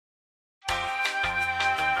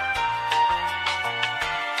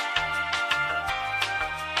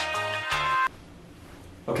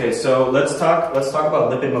Okay, so let's talk about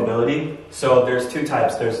lipid mobility. So there's two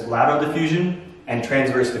types. There's lateral diffusion and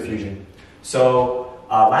transverse diffusion. So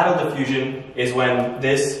lateral diffusion is when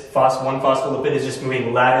this one phospholipid is just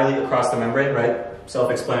moving laterally across the membrane, right?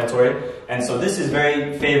 Self-explanatory. And so this is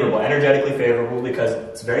very favorable, energetically favorable, because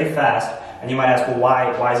it's very fast. And you might ask, well,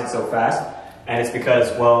 why is it so fast? And it's because,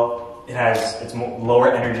 well, it's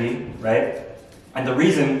lower energy, right? And the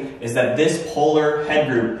reason is that this polar head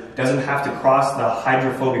group doesn't have to cross the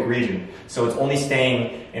hydrophobic region. So it's only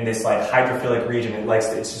staying in this like hydrophilic region. It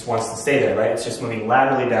just wants to stay there, right? It's just moving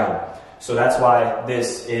laterally down. So that's why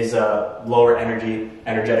this is a lower energy,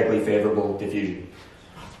 energetically favorable diffusion.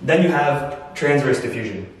 Then you have transverse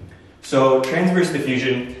diffusion. So transverse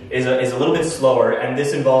diffusion is a little bit slower, and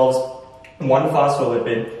this involves one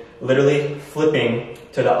phospholipid literally flipping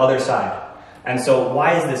to the other side. And so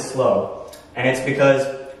why is this slow? And it's because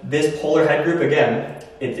this polar head group, again,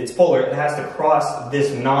 it's polar, it has to cross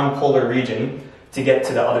this non-polar region to get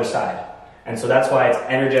to the other side. And so that's why it's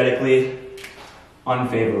energetically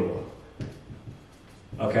unfavorable.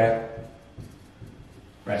 Okay?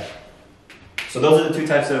 Right. So those are the two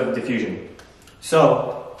types of diffusion.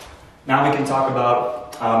 So now we can talk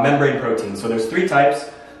about membrane proteins. So there's three types.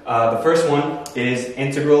 The first one is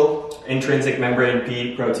integral intrinsic membrane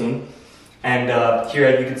P protein. And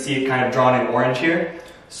here you can see it kind of drawn in orange here.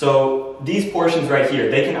 So these portions right here,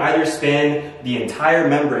 they can either span the entire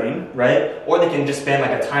membrane, right? Or they can just span like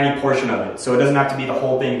a tiny portion of it. So it doesn't have to be the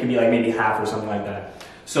whole thing, it can be like maybe half or something like that.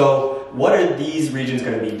 So what are these regions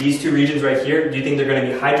going to be? These two regions right here, do you think they're going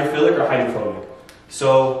to be hydrophilic or hydrophobic?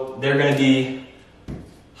 So they're going to be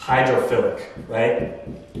hydrophilic, right?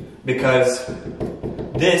 Because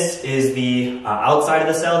this is the outside of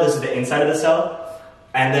the cell, this is the inside of the cell.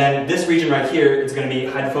 And then this region right here is going to be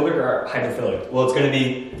hydrophobic or hydrophilic? Well, it's going to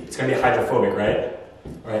be hydrophobic, right?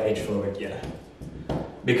 Right, H-phobic, yeah.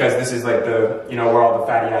 Because this is like the, where all the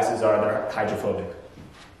fatty acids are that are hydrophobic.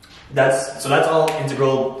 So that's all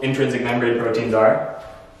integral intrinsic membrane proteins are.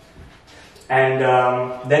 And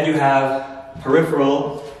then you have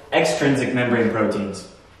peripheral extrinsic membrane proteins.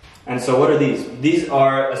 And so what are these? These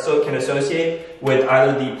can associate with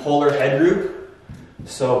either the polar head group,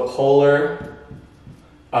 so polar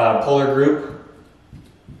group,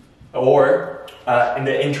 or in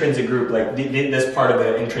the intrinsic group, like this part of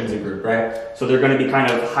the intrinsic group, right? So they're going to be kind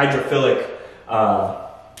of hydrophilic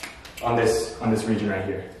on this region right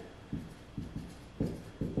here,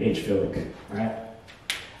 H-philic, right?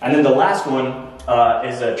 And then the last one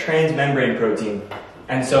is a transmembrane protein.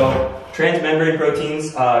 And so transmembrane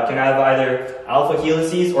proteins can have either alpha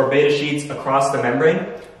helices or beta sheets across the membrane.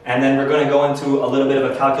 And then we're going to go into a little bit of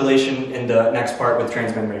a calculation in the next part with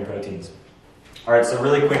transmembrane proteins. All right, so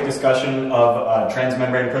really quick discussion of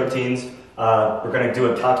transmembrane proteins. We're going to do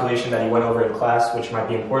a calculation that you went over in class, which might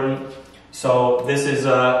be important. So this is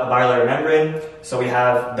a bilayer membrane. So we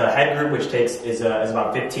have the head group, which is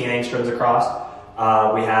about 15 angstroms across.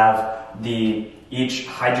 We have each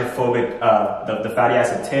hydrophobic, the fatty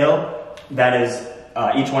acid tail. That is,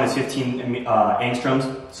 each one is 15 angstroms.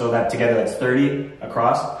 So that together that's 30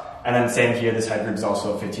 across. And then same here, this head group is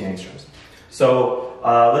also 15 angstroms. So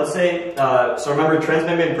let's say, so remember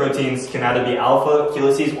transmembrane proteins can either be alpha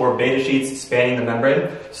helices or beta sheets spanning the membrane.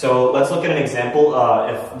 So let's look at an example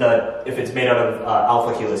if it's made out of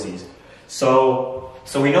alpha helices. So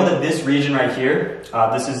we know that this region right here,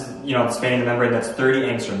 this is spanning the membrane, that's 30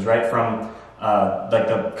 angstroms, right? From like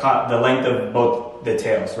the length of both the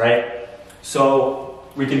tails, right? So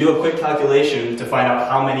we can do a quick calculation to find out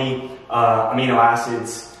how many amino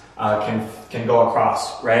acids can go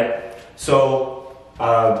across, right? So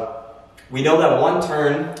we know that one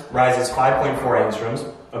turn rises 5.4 angstroms,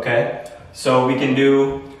 okay? So we can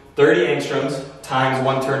do 30 angstroms times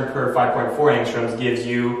one turn per 5.4 angstroms gives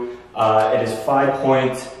you, it is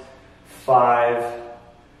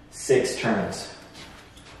 5.56 turns.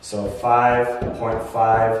 So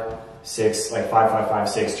 5.56, like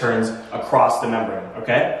 5556 turns across the membrane,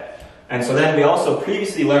 okay? And so then we also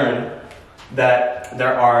previously learned that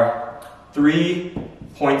there are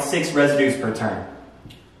 3.6 residues per turn.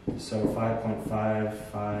 So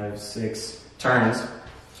 5.556 turns.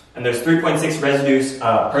 And there's 3.6 residues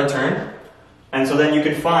per turn. And so then you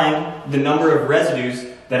can find the number of residues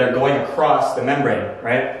that are going across the membrane,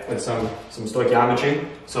 right? With some stoichiometry.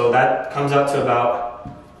 So that comes out to about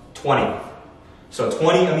 20. So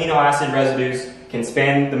 20 amino acid residues can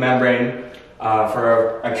span the membrane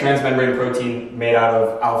for a transmembrane protein made out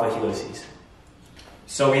of alpha helices.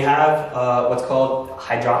 So we have what's called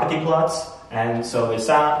hydropathy plots, and so they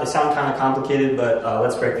sound kind of complicated, but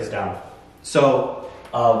let's break this down. So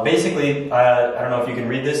basically, I don't know if you can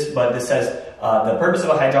read this, but this says the purpose of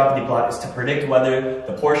a hydropathy plot is to predict whether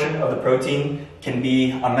the portion of the protein can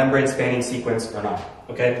be a membrane spanning sequence or not.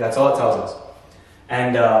 Okay, that's all it tells us.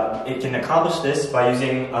 And it can accomplish this by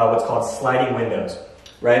using what's called sliding windows,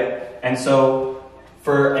 right? And so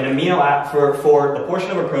for an for the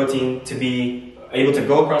portion of a protein to be able to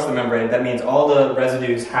go across the membrane, that means all the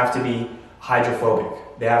residues have to be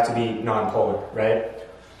hydrophobic. They have to be non-polar, right?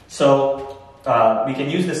 So we can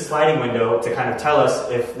use this sliding window to kind of tell us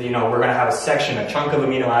if, we're going to have a section, a chunk of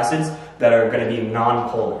amino acids that are going to be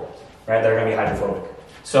non-polar, right? They're going to be hydrophobic.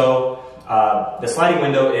 So the sliding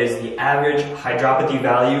window is the average hydropathy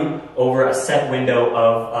value over a set window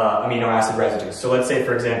of amino acid residues. So let's say,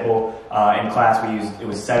 for example, in class it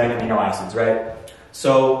was 7 amino acids, right?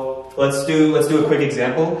 So let's do a quick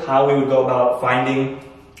example how we would go about finding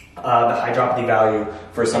the hydropathy value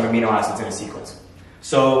for some amino acids in a sequence.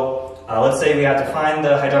 So let's say we have to find the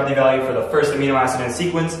hydropathy value for the first amino acid in a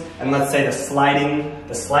sequence, and let's say the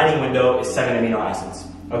sliding window is 7 amino acids.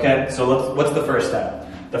 Okay, so what's the first step?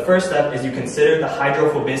 The first step is you consider the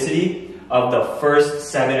hydrophobicity of the first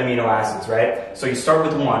 7 amino acids, right? So you start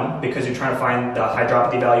with 1 because you're trying to find the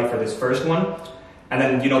hydropathy value for this first one, and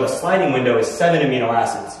then the sliding window is 7 amino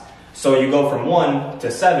acids. So you go from 1 to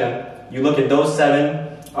 7, you look at those 7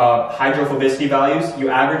 hydrophobicity values, you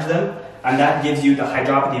average them, and that gives you the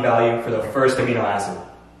hydropathy value for the first amino acid.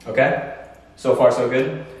 Okay? So far so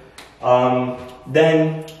good.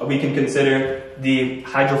 Then we can consider the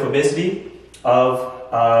hydrophobicity of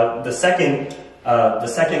the second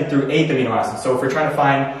through 8th amino acid. So if we're trying to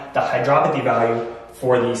find the hydropathy value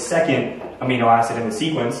for the second amino acid in the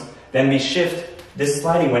sequence, then we shift this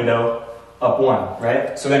sliding window up 1,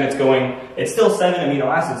 right? So then it's still 7 amino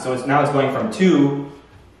acids, so now it's going from 2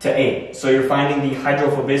 to 8. So you're finding the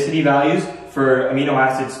hydrophobicity values for amino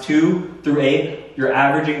acids 2 through 8, you're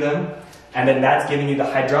averaging them, and then that's giving you the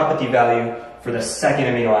hydropathy value for the second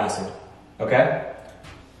amino acid, okay?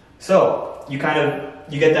 So you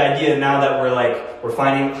get the idea now that we're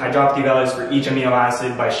finding hydropathy values for each amino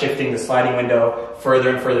acid by shifting the sliding window further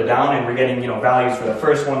and further down, and we're getting values for the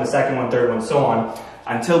first one, the second one, third one, so on,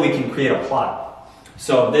 until we can create a plot.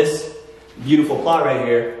 So this beautiful plot right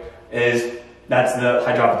here that's the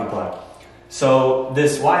hydropathy plot. So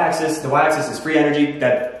this y-axis, the y-axis is free energy,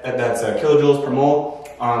 that's kilojoules per mole.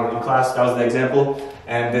 In class, that was the example.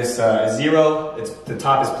 And this is 0, the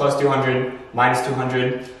top is plus 200, minus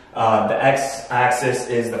 200. The x-axis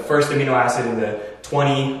is the first amino acid in the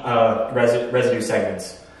 20 residue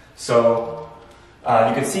segments. So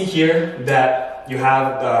you can see here that you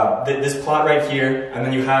have this plot right here, and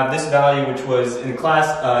then you have this value, which was in class,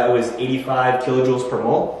 it was 85 kilojoules per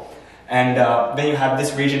mole. And then you have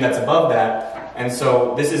this region that's above that, and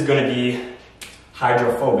so this is going to be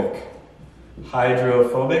hydrophobic.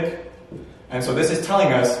 And so this is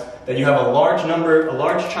telling us that you have a large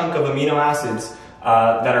chunk of amino acids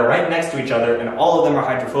that are right next to each other, and all of them are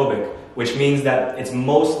hydrophobic, which means that it's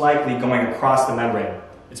most likely going across the membrane.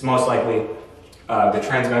 It's most likely the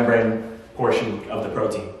transmembrane portion of the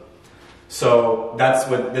protein. So that's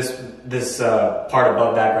what this part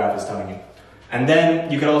above that graph is telling you. And then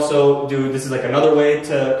you can also this is like another way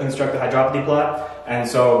to construct the hydropathy plot. And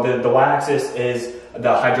so the y-axis is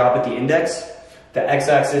the hydropathy index, the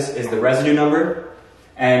x-axis is the residue number,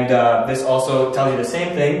 and this also tells you the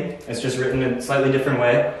same thing, it's just written in a slightly different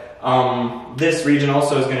way. This region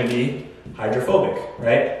also is going to be hydrophobic,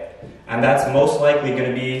 right? And that's most likely going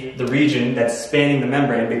to be the region that's spanning the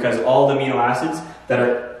membrane, because all the amino acids that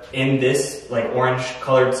are in this orange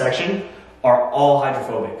colored section are all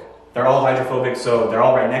hydrophobic. They're all hydrophobic, so they're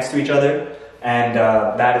all right next to each other, and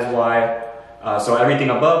that is why, so everything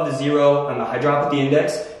above the 0 on the hydropathy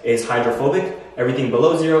index is hydrophobic, everything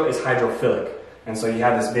below 0 is hydrophilic. And so you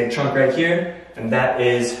have this big chunk right here, and that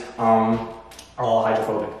is all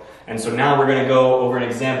hydrophobic. And so now we're going to go over an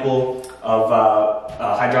example of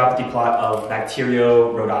a hydropathy plot of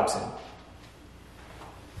Bacteriorhodopsin.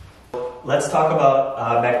 Let's talk about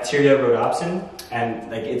Bacteriorhodopsin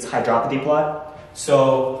and its hydropathy plot.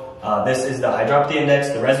 So this is the hydropathy index,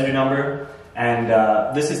 the residue number, and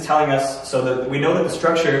this is telling us, so that we know that the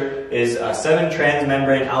structure is 7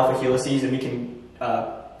 transmembrane alpha helices, and we can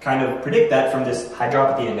kind of predict that from this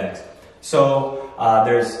hydropathy index. So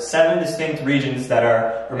there's 7 distinct regions that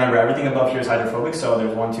are, remember everything above here is hydrophobic, so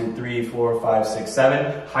there's 1, 2, 3, 4, 5, 6,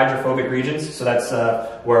 7 hydrophobic regions. So that's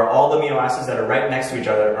where all the amino acids that are right next to each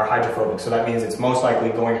other are hydrophobic. So that means it's most likely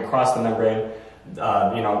going across the membrane,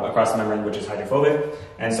 across the membrane, which is hydrophobic.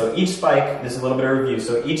 And so each spike, this is a little bit of review,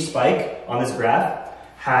 so each spike on this graph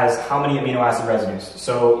has how many amino acid residues.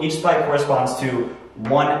 So each spike corresponds to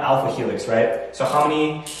one alpha helix, right? So how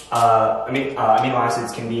many amino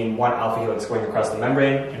acids can be in one alpha helix going across the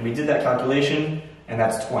membrane? And we did that calculation, and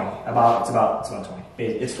that's 20. It's about 20.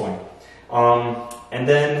 It's 20. And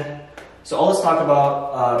then, so all this talk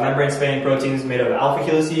about membrane-spanning proteins made of alpha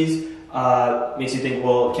helices makes you think,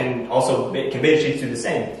 well, can beta sheets do the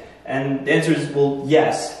same? And the answer is, well,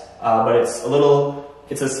 yes, but it's a little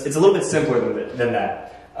bit simpler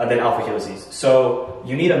than alpha helices. So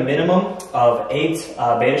you need a minimum of 8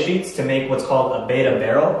 beta sheets to make what's called a beta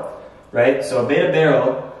barrel, right? So a beta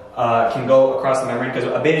barrel can go across the membrane because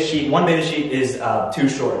one beta sheet is too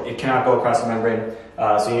short. It cannot go across the membrane,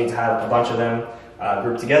 so you need to have a bunch of them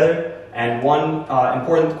grouped together. And one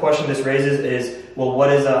important question this raises is, well,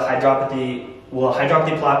 what is a hydropathy? Will a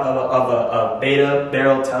hydropathy plot of a beta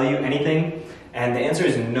barrel tell you anything? And the answer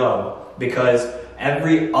is no, because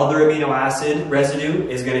every other amino acid residue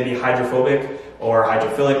is going to be hydrophobic or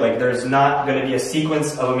hydrophilic. Like, there's not going to be a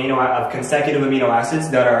sequence of consecutive amino acids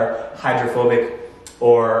that are hydrophobic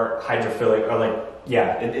or hydrophilic, or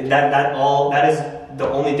that is the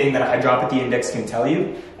only thing that a hydropathy index can tell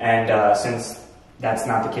you. And since that's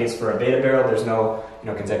not the case for a beta barrel, there's no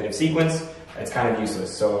consecutive sequence, it's kind of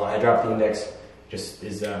useless. So a hydropathy index just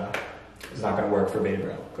is not going to work for beta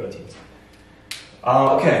barrel proteins.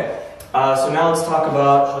 Okay. So now let's talk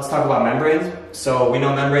about membranes. So we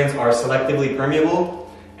know membranes are selectively permeable,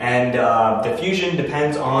 and diffusion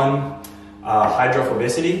depends on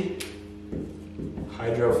hydrophobicity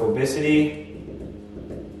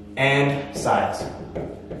and size.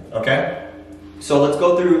 Okay. So let's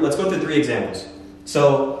go through 3 examples.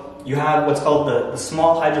 So you have what's called the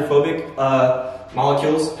small hydrophobic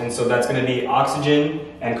molecules, and so that's going to be oxygen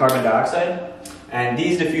and carbon dioxide, and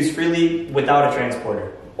these diffuse freely without a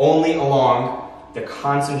transporter, only along the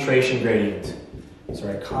concentration gradient.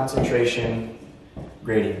 Concentration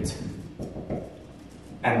gradient.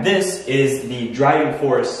 And this is the driving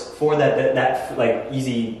force for that like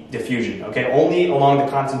easy diffusion. Okay, only along the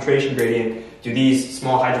concentration gradient do these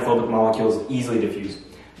small hydrophobic molecules easily diffuse.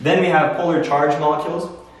 Then we have polar charged molecules,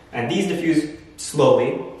 and these diffuse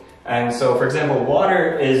slowly. And so, for example,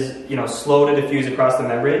 water is slow to diffuse across the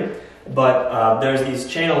membrane. But there's these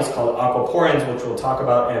channels called aquaporins, which we'll talk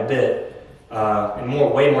about in a bit, in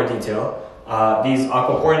way more detail. These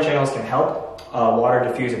aquaporin channels can help water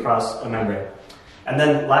diffuse across a membrane. And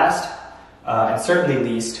then last, and certainly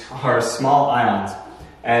least, are small ions.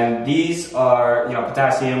 And these are,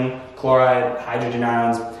 potassium, chloride, hydrogen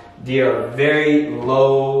ions. They are very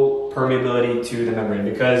low permeability to the membrane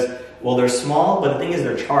because, well, they're small, but the thing is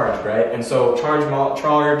they're charged, right? And so charged molecules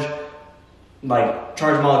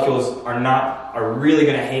are really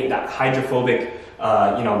going to hate that hydrophobic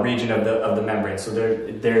region of the membrane. So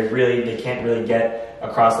they can't really get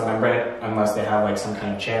across the membrane unless they have like some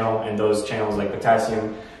kind of channel, and those channels like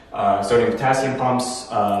sodium potassium pumps,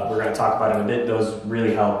 we're going to talk about in a bit. Those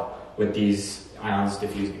really help with these ions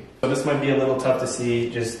diffusing. So this might be a little tough to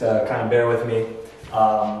see, just kind of bear with me.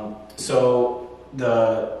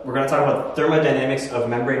 We're going to talk about thermodynamics of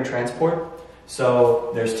membrane transport.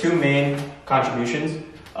 So there's 2 main contributions.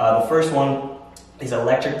 The first one is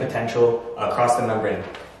electric potential across the membrane.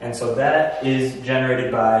 And so that is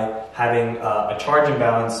generated by having a charge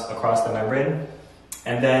imbalance across the membrane.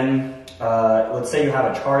 And then let's say you have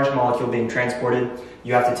a charged molecule being transported.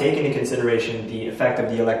 You have to take into consideration the effect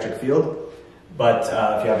of the electric field. But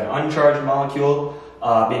if you have an uncharged molecule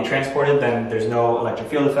being transported, then there's no electric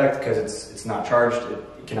field effect because it's not charged. It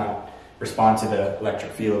cannot respond to the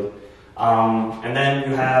electric field. And then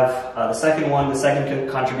you have the second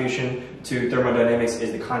contribution to thermodynamics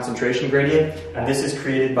is the concentration gradient, and this is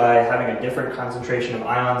created by having a different concentration of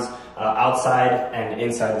ions outside and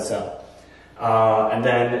inside the cell. And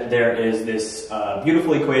then there is this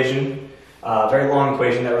beautiful equation, very long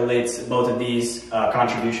equation that relates both of these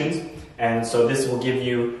contributions, and so this will give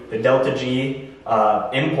you the delta G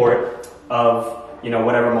import of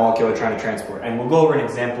whatever molecule you're trying to transport. And we'll go over an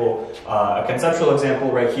example, a conceptual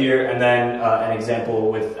example right here, and then an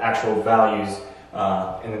example with actual values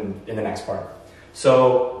in the next part.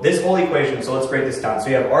 So this whole equation, so let's break this down. So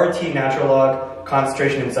you have RT natural log,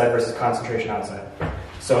 concentration inside versus concentration outside.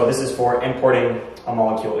 So this is for importing a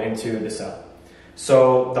molecule into the cell.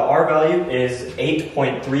 So the R value is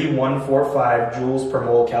 8.3145 joules per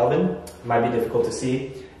mole Kelvin. It might be difficult to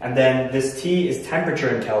see. And then this T is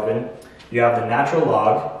temperature in Kelvin. You have the natural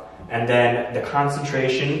log, and then the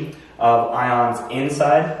concentration of ions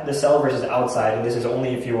inside the cell versus outside, and this is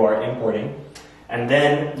only if you are importing. And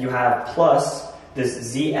then you have plus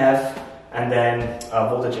this ZF, and then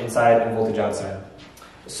voltage inside and voltage outside.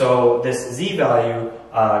 So this Z value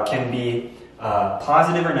can be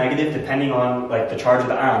positive or negative depending on like the charge of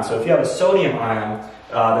the ion. So if you have a sodium ion,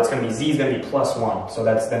 that's going to be Z is going to be +1, so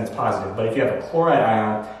then it's positive. But if you have a chloride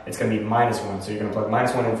ion, it's going to be -1, so you're going to put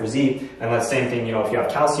 -1 in for Z. And that's the same thing, you know, if you have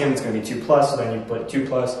calcium, it's going to be 2+, so then you put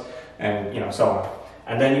 2+, and you know, so on.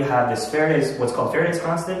 And then you have this Faraday's, what's called Faraday's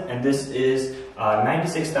constant, and this is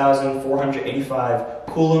 96,485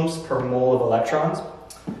 coulombs per mole of electrons.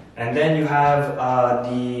 And then you have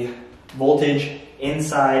the voltage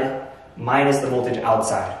inside minus the voltage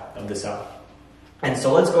outside of the cell. And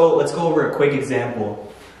so let's go over a quick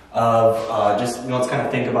example of just, you know, let's kind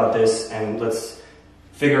of think about this, and let's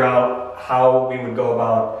figure out how we would go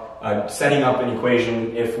about setting up an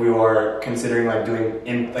equation if we were considering like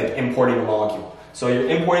importing a molecule. So you're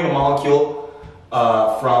importing a molecule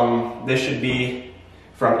this should be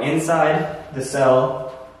from inside the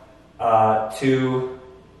cell to,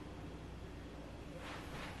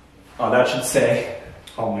 that should say,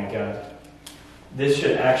 oh my god, this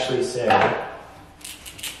should actually say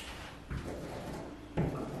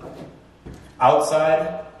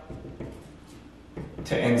outside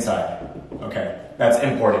to inside. Okay, that's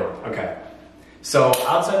importing. Okay, so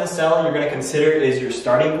outside the cell you're going to consider is your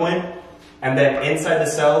starting point, and then inside the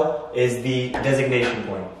cell is the designation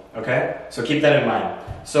point. Okay, so keep that in mind.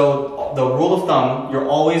 So the rule of thumb, you're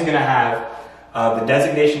always going to have the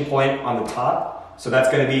designation point on the top. So that's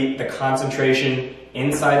going to be the concentration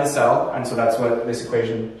inside the cell, and so that's what this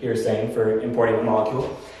equation here is saying for importing a molecule.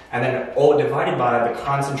 And then O divided by the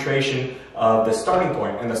concentration of the starting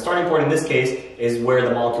point. And the starting point in this case is where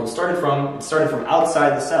the molecule started from. It started from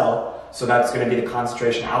outside the cell, so that's going to be the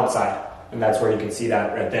concentration outside. And that's where you can see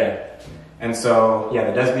that right there. And so, yeah,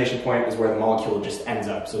 the designation point is where the molecule just ends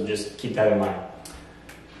up. So just keep that in mind.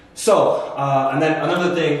 So, and then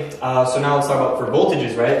another thing, so now let's talk about for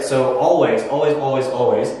voltages, right? So always,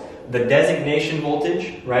 the designation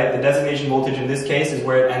voltage, right? The designation voltage in this case is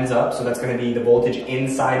where it ends up. So that's going to be the voltage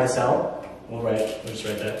inside the cell. We'll just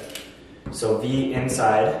write that. So V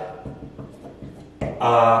inside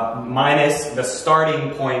minus the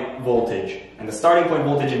starting point voltage. And the starting point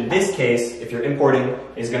voltage in this case, if you're importing,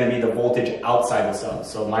 is going to be the voltage outside the cell.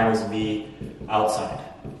 So minus V outside.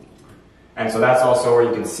 And so that's also where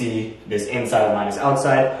you can see this inside minus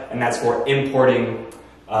outside, and that's for importing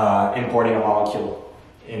a molecule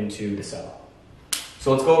into the cell.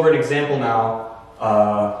 So let's go over an example now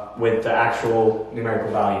with the actual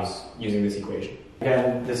numerical values using this equation.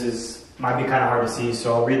 Again, might be kind of hard to see,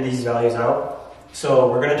 so I'll read these values out. So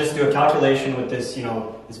we're going to just do a calculation with this, you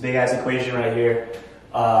know, this big ass equation right here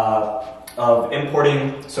of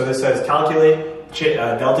importing. So this says calculate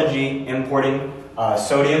delta G importing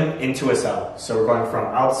sodium into a cell. So we're going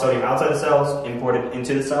from sodium outside the cells, imported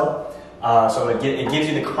into the cell. So it gives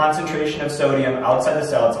you the concentration of sodium outside the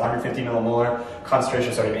cell, it's 150 millimolar.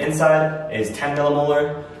 Concentration of sodium inside is 10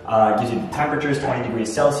 millimolar. It gives you the temperatures, 20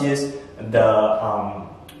 degrees Celsius. The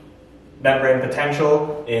membrane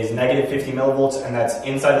potential is negative 50 millivolts, and that's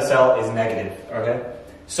inside the cell is negative, okay?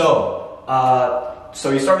 So,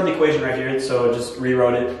 so you start with the equation right here, so just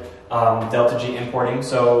rewrote it. Delta G importing,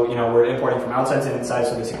 so you know we're importing from outside to inside,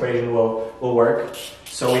 so this equation will work.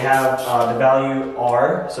 So we have the value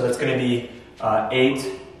R, so that's going to be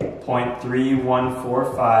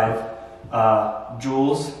 8.3145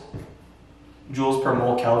 joules per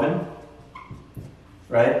mole Kelvin,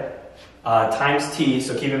 right? Times T,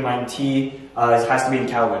 so keep in mind T has to be in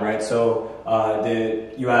Kelvin, right? So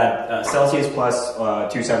you add Celsius plus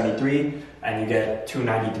 273, and you get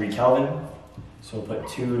 293 Kelvin. So we'll put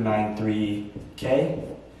 293 K.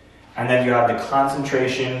 And then you have the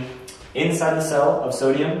concentration inside the cell of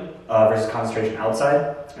sodium versus concentration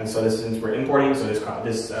outside. And so this, since we're importing, so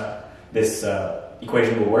this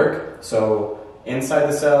equation will work. So inside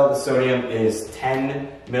the cell, the sodium is 10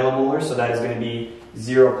 millimolar, so that is going to be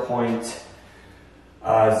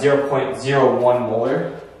 0.01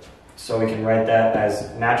 molar. So we can write that as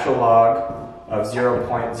natural log of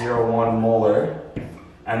 0.01 molar.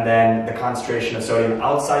 And then the concentration of sodium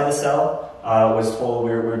outside the cell we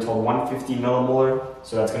were told 150 millimolar,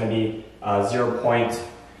 so that's going to be 0.15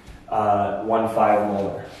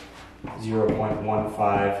 molar.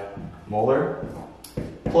 0.15 molar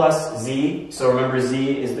plus Z. So remember,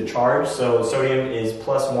 Z is the charge, so sodium is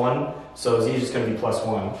 +1, so Z is just going to be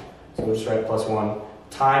 +1. So we'll just write +1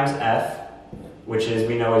 times F, which is,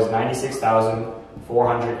 we know, is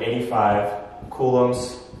 96,485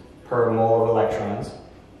 coulombs per mole of electrons.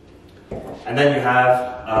 And then you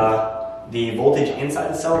have the voltage inside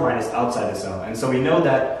the cell minus outside the cell. And so we know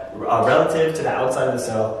that relative to the outside of the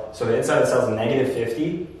cell, so the inside of the cell is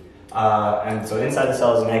 -50, and so inside the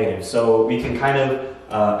cell is negative. So we can kind of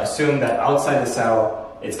assume that outside the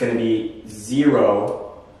cell it's going to be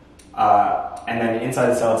 0, and then inside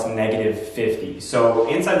the cell it's negative 50. So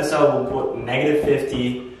inside the cell we'll put negative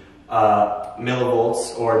 50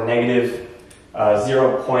 millivolts, or negative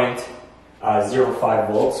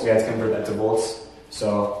 0.05 volts. We have to convert that to volts.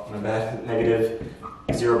 So my bad, negative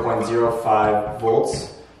 0.05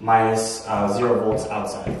 volts minus 0 volts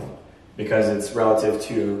outside, because it's relative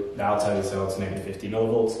to the outside of the cell, it's negative 50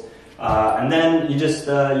 millivolts. And then you just,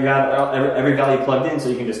 you have every value plugged in, so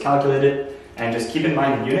you can just calculate it, and just keep in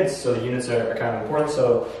mind the units. So the units are kind of important.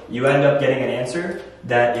 So you end up getting an answer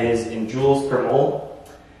that is in joules per mole,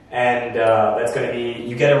 and that's going to be,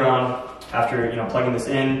 you get around, after plugging this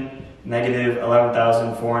in, negative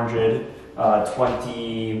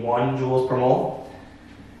 11,421 joules per mole.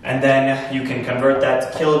 And then you can convert that to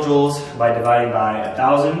kilojoules by dividing by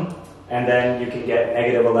 1,000, and then you can get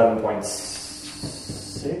negative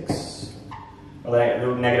 11.6, or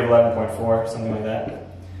negative 11.4, something like that,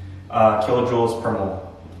 kilojoules per mole.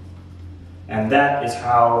 And that is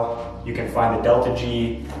how you can find the delta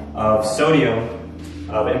G of sodium,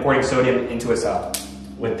 of importing sodium into a cell,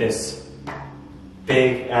 with this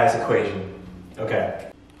big ass equation. Okay.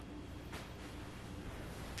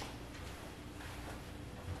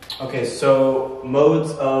 Okay, so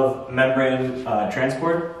modes of membrane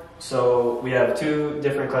transport. So we have two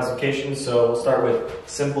different classifications. So we'll start with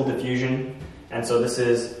simple diffusion. And so this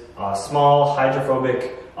is small,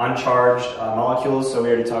 hydrophobic, uncharged molecules. So we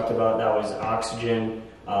already talked about that was oxygen,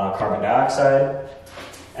 carbon dioxide.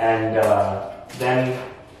 And then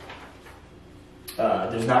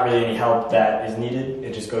there's not really any help that is needed.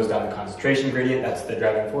 It just goes down the concentration gradient. That's the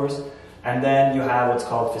driving force. And then you have what's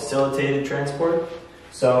called facilitated transport.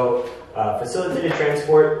 So facilitated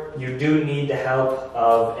transport, you do need the help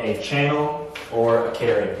of a channel or a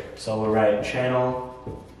carrier. So we'll write channel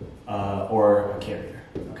or a carrier,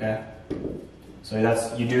 okay? So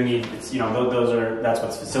that's, you do need, that's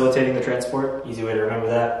what's facilitating the transport, easy way to remember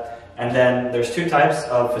that. And then there's two types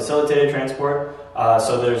of facilitated transport.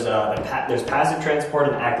 So there's passive transport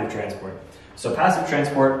and active transport. So passive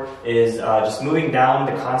transport is just moving down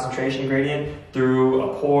the concentration gradient through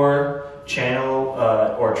a pore, channel,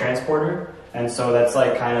 or transporter. And so that's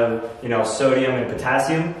like kind of, sodium and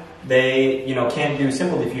potassium. They, can't do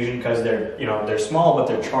simple diffusion because they're small, but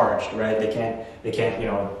they're charged, right? They can't,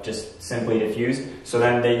 just simply diffuse. So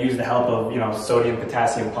then they use the help of, sodium,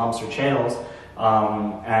 potassium pumps or channels,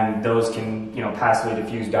 and those can, passively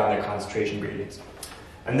diffuse down their concentration gradients.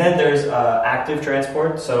 And then there's active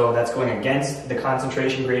transport, so that's going against the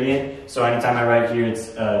concentration gradient. So anytime I write here,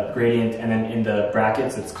 it's gradient, and then in the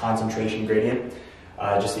brackets, it's concentration gradient.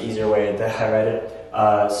 Just the easier way that I write it.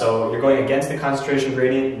 So you're going against the concentration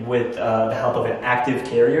gradient with the help of an active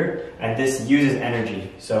carrier, and this uses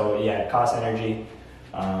energy. So yeah, it costs energy,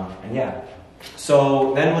 and yeah.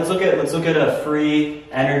 So then let's look at a free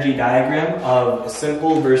energy diagram of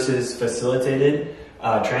simple versus facilitated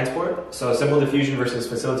transport. So simple diffusion versus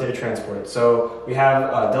facilitated transport. So we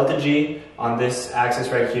have delta G on this axis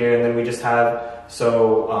right here, and then we just have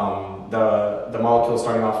the molecule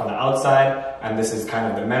starting off on the outside, and this is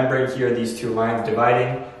kind of the membrane here, these two lines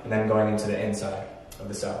dividing and then going into the inside of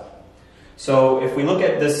the cell. So if we look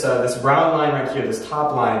at this this brown line right here, this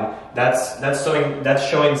top line, that's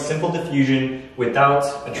showing simple diffusion without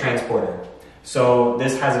a transporter. So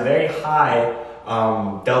this has a very high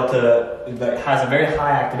delta, that has a very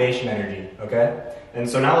high activation energy, okay? And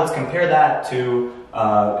so now let's compare that to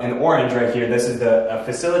in orange right here. This is the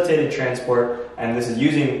facilitated transport, and this is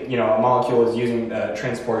using, a molecule is using a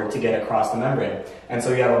transporter to get across the membrane. And so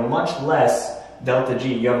you have a much less delta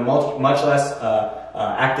G, you have much less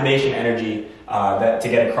activation energy to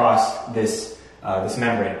get across this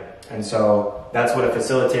membrane. And so that's what a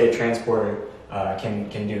facilitated transporter can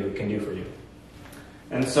do for you.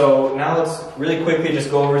 And so now let's really quickly just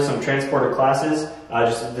go over some transporter classes.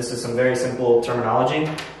 This is some very simple terminology.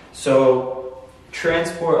 So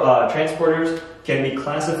transporters can be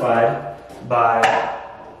classified by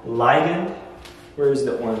ligand. Where is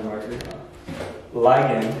the orange marker?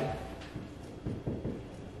 Ligand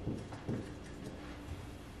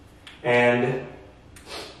and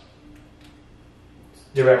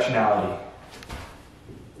directionality.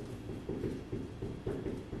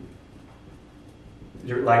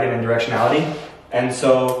 Ligand and directionality. And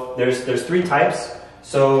so there's three types.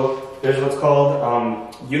 So there's what's called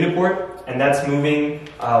uniport, and that's moving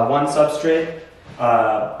one substrate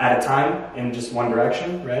at a time in just one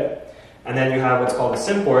direction, right? And then you have what's called a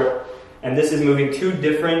symport, and this is moving two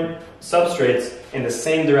different substrates in the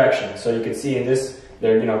same direction. So you can see in this,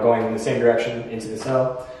 they're going in the same direction into the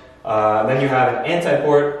cell. Then you have an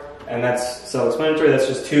antiport, and that's self-explanatory. That's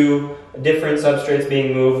just two different substrates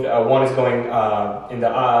being moved. One is going in the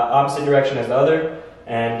opposite direction as the other,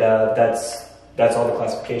 and that's all the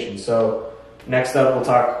classification. So next up, we'll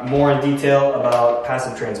talk more in detail about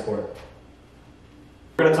passive transport.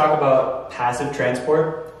 We're going to talk about passive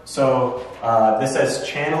transport. So this says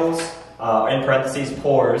channels, in parentheses,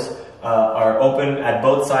 pores, are open at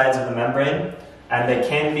both sides of the membrane, and they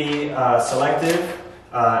can be selective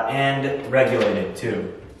and regulated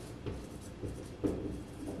too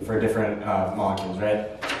for different molecules, right?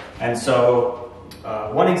 And so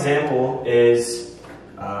one example is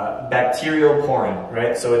bacterial porin,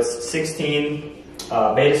 right? So it's 16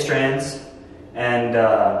 beta strands, and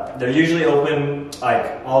they're usually open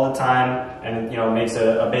like all the time, and makes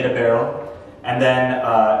a beta barrel. And then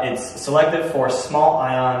it's selective for small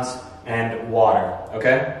ions and water,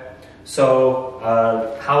 okay? So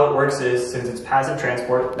how it works is, since it's passive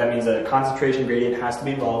transport, that means that a concentration gradient has to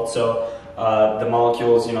be involved. So the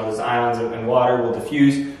molecules, those ions and water will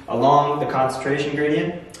diffuse along the concentration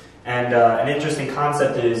gradient. And an interesting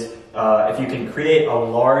concept is if you can create a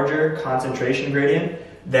larger concentration gradient,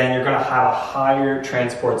 then you're going to have a higher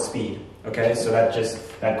transport speed. Okay, so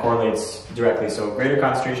that correlates directly. So greater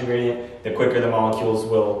concentration gradient, the quicker the molecules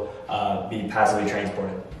will be passively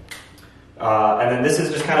transported. And then this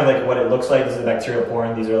is just kind of like what it looks like. This is bacterial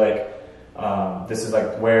porin. These are like, this is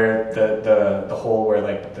like where the hole where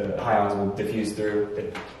like the ions will diffuse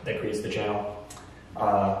through that creates the channel.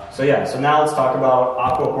 So yeah, so now let's talk about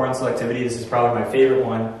aquaporin selectivity. This is probably my favorite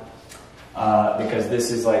one because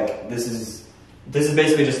this is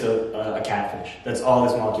basically just a catfish. That's all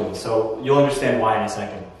this molecule is. So you'll understand why in a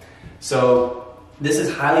second. So this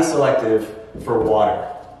is highly selective for water.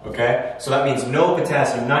 Okay, so that means no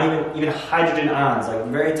potassium, not even hydrogen ions, like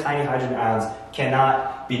very tiny hydrogen ions,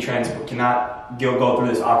 cannot go through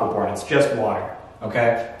this aquaporin. It's just water.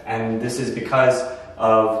 Okay, and this is because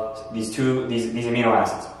of these amino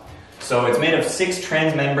acids. So it's made of 6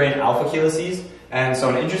 transmembrane alpha helices. And so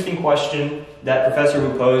an interesting question that Professor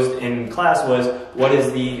Wu posed in class was, what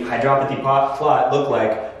does the hydropathy plot look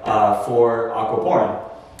like for aquaporin?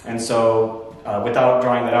 And so without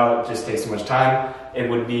drawing that out, it just takes too much time. It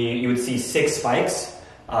would be, you would see 6 spikes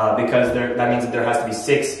because that means that there has to be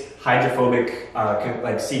 6 hydrophobic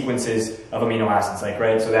like sequences of amino acids, like,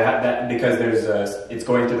 right? So that because it's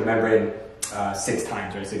going through the membrane 6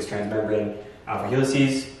 times, right? 6 transmembrane alpha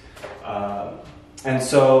helices. And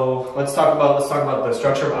so let's talk about the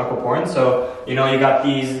structure of aquaporin. So you got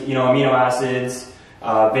these amino acids,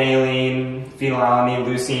 valine, phenylalanine,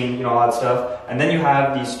 leucine, all that stuff, and then you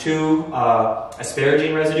have these 2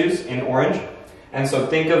 asparagine residues in orange. And so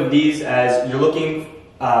think of these as you're looking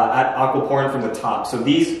at aquaporin from the top. So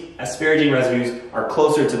these asparagine residues are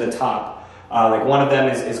closer to the top. Like one of them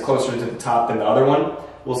is closer to the top than the other one,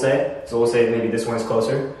 we'll say. So we'll say maybe this one is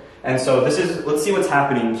closer. And so let's see what's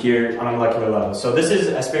happening here on a molecular level. So this is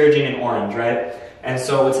asparagine in orange, right? And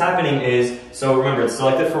so what's happening is, so remember, it's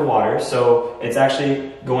selective for water. So it's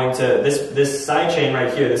actually going to, this side chain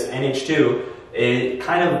right here, this NH2, it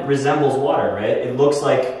kind of resembles water, right? It looks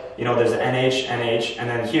like, there's NH, NH, and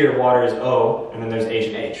then here water is O, and then there's H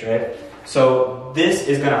and H, right? So this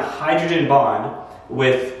is going to hydrogen bond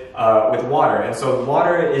with water, and so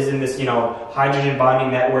water is in this hydrogen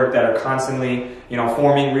bonding network that are constantly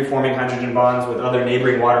reforming hydrogen bonds with other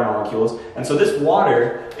neighboring water molecules, and so this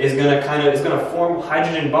water is going to form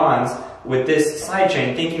hydrogen bonds with this side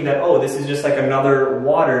chain, thinking that, oh, this is just like another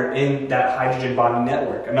water in that hydrogen bonding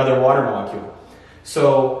network, another water molecule.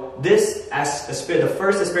 So this, the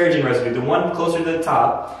first asparagine residue, the one closer to the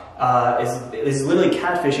top, is literally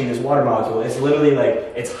catfishing this water molecule. It's literally like,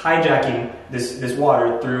 it's hijacking this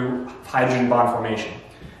water through hydrogen bond formation.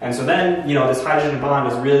 And so then, this hydrogen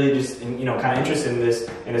bond is really just, kind of interested in this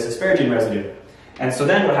asparagine residue. And so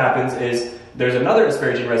then what happens is, there's another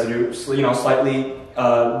asparagine residue, slightly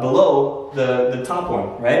below the top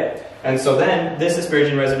one, right? And so then this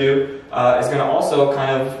asparagine residue is going to also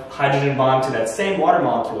kind of hydrogen bond to that same water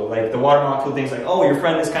molecule. Like the water molecule thinks like, oh, your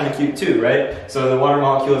friend is kind of cute too, right? So the water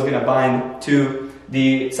molecule is going to bind to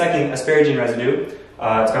the second asparagine residue. It's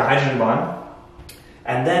going to hydrogen bond.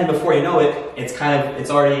 And then before you know it, it's going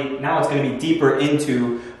to be deeper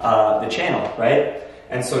into the channel, right?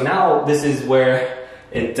 And so now this is where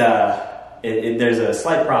there's a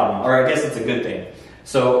slight problem, or I guess it's a good thing.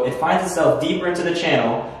 So it finds itself deeper into the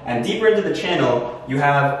channel, and deeper into the channel, you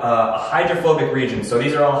have a hydrophobic region. So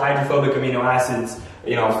these are all hydrophobic amino acids,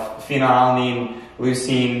 phenylalanine,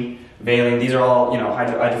 leucine, valine. These are all,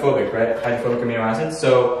 hydrophobic, right? Hydrophobic amino acids.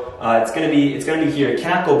 So it's gonna be here. It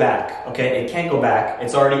cannot go back. Okay, it can't go back.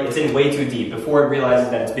 It's in way too deep. Before it realizes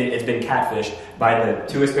that it's been catfished by the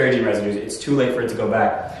 2 asparagine residues, it's too late for it to go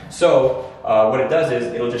back. So what it does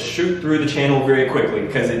is it'll just shoot through the channel very quickly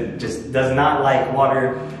because it just does not like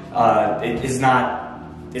water.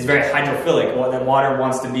 It's very hydrophilic. Well, then water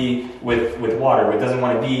wants to be with water. It doesn't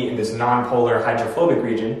want to be in this non-polar hydrophobic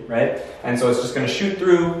region, right? And so it's just going to shoot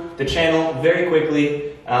through the channel very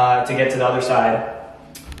quickly to get to the other side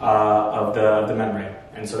of the membrane.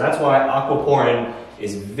 And so that's why aquaporin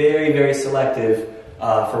is very, very selective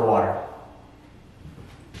for water.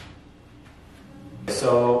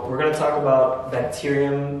 So we're going to talk about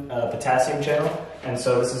bacterium potassium channel. And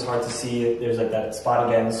so this is hard to see. There's like that spot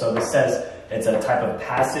again. So this says it's a type of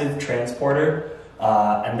passive transporter,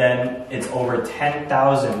 and then it's over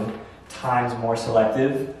 10,000 times more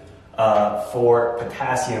selective for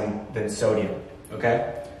potassium than sodium.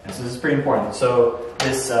 Okay, and so this is pretty important. So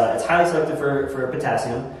this it's highly selective for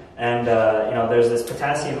potassium, and there's this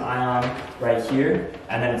potassium ion right here,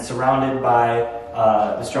 and then it's surrounded by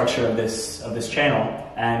the structure of this channel.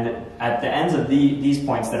 And at the ends of these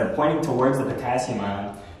points that are pointing towards the potassium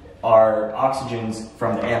ion are oxygens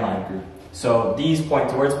from the amide group. So these point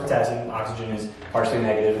towards potassium. Oxygen is partially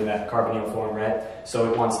negative in that carbonyl form, right? So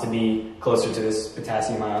it wants to be closer to this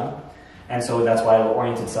potassium ion. And so that's why it'll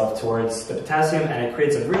orient itself towards the potassium, and it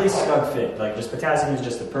creates a really snug fit. Like just potassium is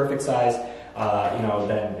just the perfect size,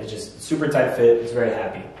 then it's just super tight fit. It's very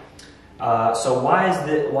happy. So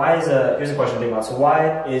here's a question to think about. So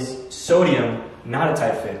why is sodium not a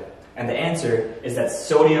tight fit? And the answer is that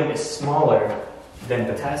sodium is smaller than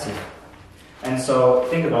potassium. And so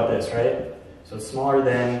think about this, right? So it's smaller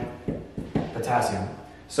than potassium.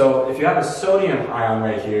 So if you have a sodium ion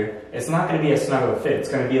right here, it's not going to be as snug of a fit. It's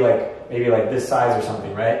going to be like maybe like this size or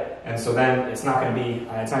something, right? And so then it's not going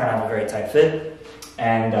to have a very tight fit,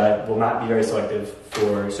 and will not be very selective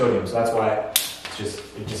for sodium. So that's why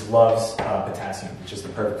it just loves potassium. It's just the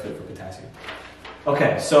perfect fit for potassium.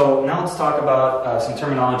 Okay, so now let's talk about some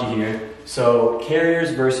terminology here. So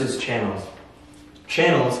carriers versus channels.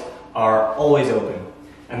 Channels are always open,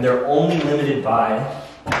 and they're only limited by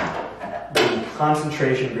the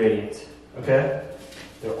concentration gradient. Okay?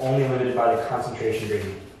 They're only limited by the concentration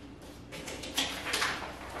gradient.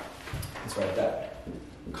 Let's write that.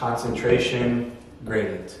 Concentration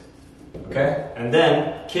gradient. Okay? And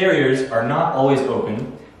then carriers are not always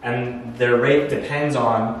open, and their rate depends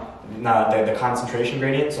on the concentration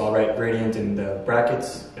gradient. So I'll write gradient in the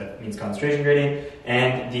brackets. That means concentration gradient.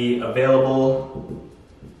 And the available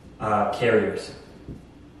carriers.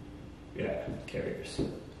 Yeah, carriers.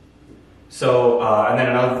 So, and then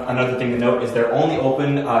another thing to note is they're only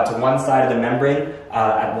open to one side of the membrane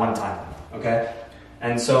at one time. Okay?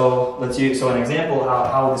 And so let's use an example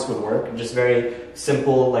how this would work. Just very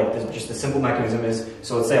simple, just the simple mechanism is,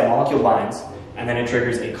 so let's say a molecule binds, and then it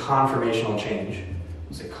triggers a conformational change.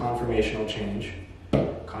 It's a conformational change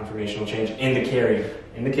in the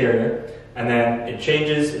carrier, and then it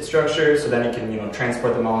changes its structure so then it can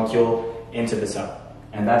transport the molecule into the cell,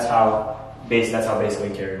 and that's how basically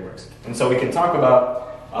a carrier works. And so we can talk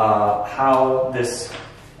about how this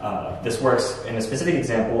works in a specific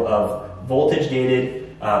example of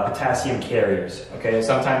voltage-gated potassium carriers. Okay,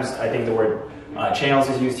 sometimes I think the word channels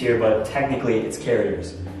is used here, but technically it's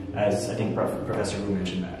carriers, as I think Professor Wu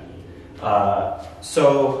mentioned that.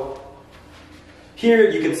 So here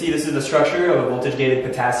you can see this is the structure of a voltage-gated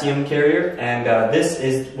potassium carrier, and this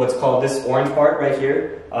is what's called this orange part right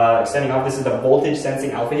here, extending off. This is the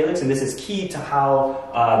voltage-sensing alpha helix, and this is key to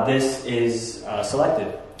how this is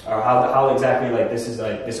selected, or how exactly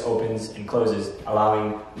this opens and closes,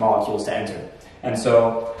 allowing molecules to enter. And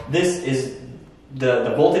so this is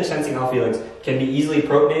the voltage-sensing alpha helix can be easily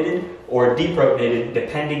protonated or deprotonated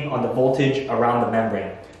depending on the voltage around the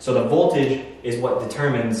membrane. So the voltage is what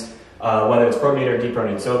determines whether it's protonated or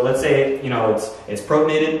deprotonated. So let's say it's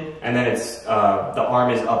protonated, and then it's the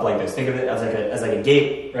arm is up like this. Think of it as like a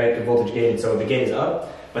gate, right? A voltage gate. So the gate is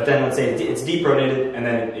up, but then let's say it's deprotonated, and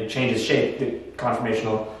then it changes shape, the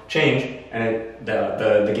conformational change, and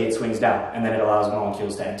the gate swings down, and then it allows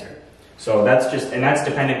molecules to enter. So that's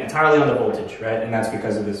dependent entirely on the voltage, right? And that's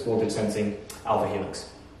because of this voltage sensing alpha helix.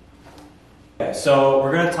 Okay, so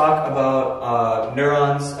we're going to talk about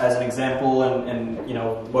neurons as an example, and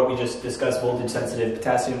what we just discussed, voltage-sensitive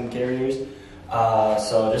potassium carriers.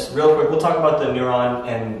 So just real quick, we'll talk about the neuron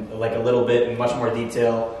in a little bit in much more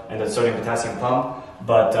detail, and the sodium-potassium pump.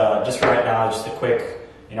 But just for right now, just a quick,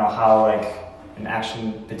 how an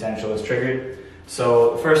action potential is triggered.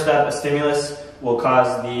 So first step, a stimulus will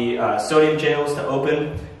cause the sodium channels to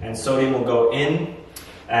open, and sodium will go in.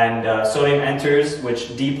 and sodium enters, which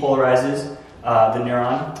depolarizes the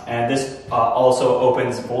neuron, and this also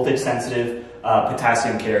opens voltage-sensitive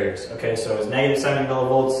potassium carriers. Okay, so it's negative 70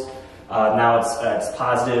 millivolts. Now it's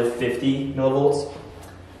positive 50 millivolts.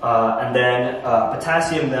 And then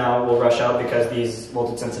potassium now will rush out because these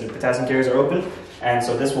voltage-sensitive potassium carriers are open, and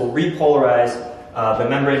so this will repolarize the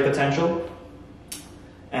membrane potential.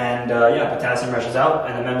 And yeah, potassium rushes out,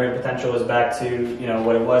 and the membrane potential is back to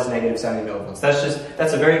what it was, negative 70 millivolts.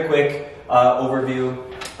 That's a very quick overview,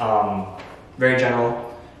 very general.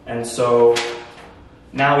 And so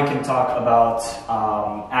now we can talk about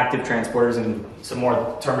active transporters and some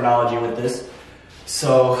more terminology with this.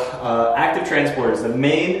 So active transporters,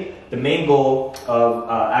 the main goal of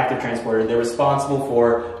active transporters, they're responsible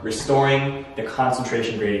for restoring the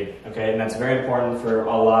concentration gradient. Okay, and that's very important for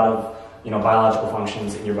a lot of biological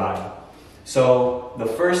functions in your body. So the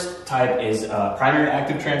first type is primary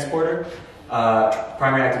active transporter,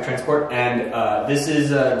 and this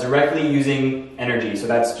is directly using energy. So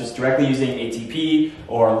that's just directly using ATP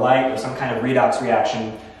or light or some kind of redox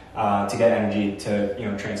reaction to get energy to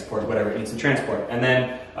transport whatever it needs to transport. And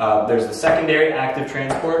then there's the secondary active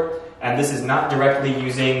transport, and this is not directly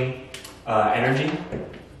using energy,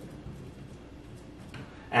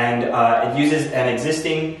 and it uses an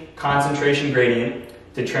existing concentration gradient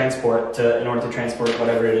to in order to transport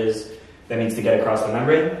whatever it is that needs to get across the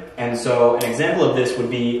membrane. And so an example of this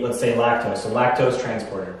would be, let's say, lactose, so lactose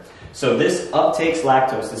transporter. So this uptakes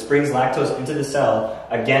lactose, this brings lactose into the cell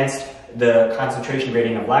against the concentration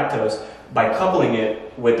gradient of lactose by coupling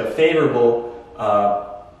it with a favorable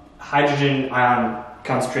hydrogen ion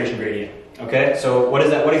concentration gradient. Okay, so what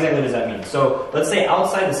exactly does that mean? So let's say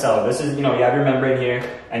outside the cell, this is, you have your membrane here,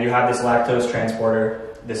 and you have this lactose transporter,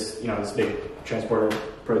 this big transporter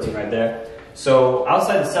protein right there. So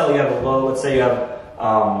outside the cell, you have a low, let's say you have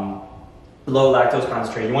low lactose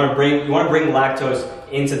concentration. You want to bring lactose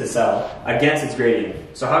into the cell against its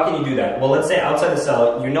gradient. So how can you do that? Well, let's say outside the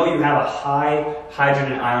cell, you have a high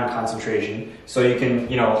hydrogen ion concentration. So you can,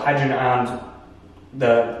 hydrogen ions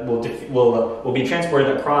will be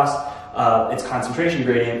transported across its concentration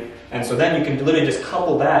gradient, and so then you can literally just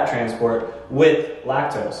couple that transport with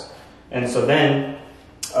lactose, and so then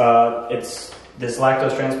this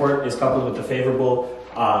lactose transport is coupled with the favorable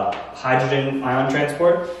hydrogen ion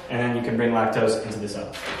transport, and then you can bring lactose into the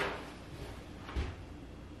cell.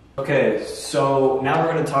 Okay, so now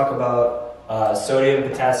we're going to talk about sodium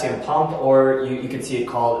potassium pump, or you could see it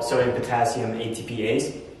called sodium potassium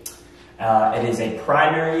ATPase. It is a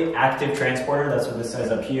primary active transporter. That's what this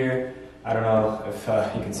says up here. I don't know if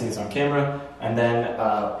you can see this on camera. And then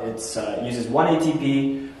it uses 1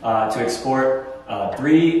 ATP to export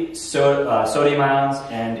 3 sodium ions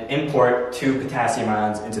and import 2 potassium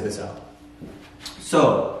ions into the cell.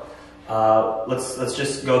 So let's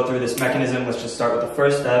just go through this mechanism. Let's just start with the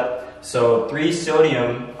first step. So 3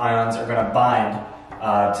 sodium ions are going to bind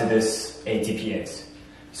to this ATPase.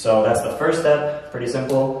 So that's the first step, pretty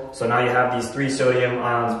simple. So now you have these 3 sodium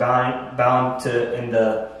ions bound to in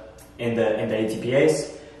the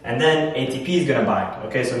ATPase, and then ATP is going to bind.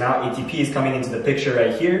 Okay, so now ATP is coming into the picture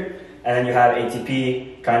right here, and then you have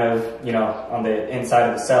ATP kind of on the inside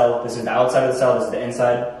of the cell. This is the outside of the cell. This is the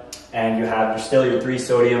inside, and you have still your 3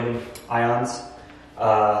 sodium ions.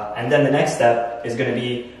 And then the next step is going to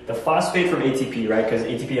be the phosphate from ATP, right? Because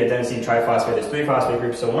ATP adenosine triphosphate. There's 3 phosphate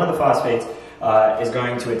groups. So one of the phosphates is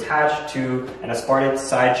going to attach to an aspartate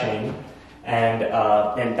side chain, and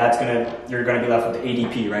you're going to be left with the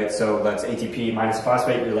ADP, right? So that's ATP minus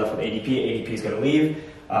phosphate. You're left with ADP. ADP is going to leave.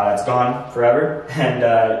 It's gone forever, and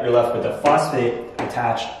you're left with the phosphate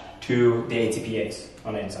attached to the ATPase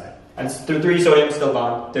on the inside. And the 3 sodium still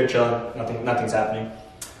gone. They're chilling. Nothing's happening.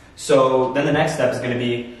 So then the next step is going to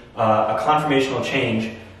be a conformational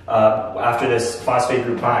change after this phosphate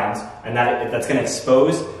group binds, and that's going to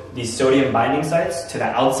expose these sodium binding sites to the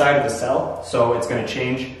outside of the cell. So it's going to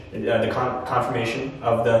change the conformation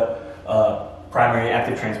of the primary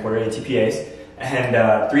active transporter, ATPase,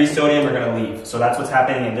 and 3 sodium are going to leave. So that's what's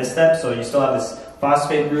happening in this step. So you still have this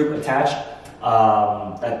phosphate group attached.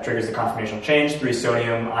 That triggers the conformational change. 3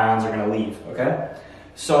 sodium ions are going to leave. Okay.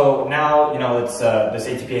 So now it's this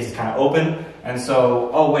ATPase is kind of open, and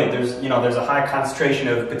so there's a high concentration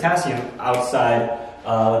of potassium outside.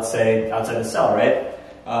 Let's say outside the cell, right?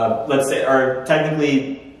 Let's say, or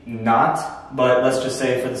technically not, but let's just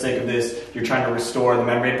say for the sake of this, you're trying to restore the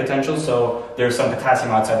membrane potential, so there's some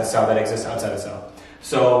potassium outside the cell that exists outside the cell.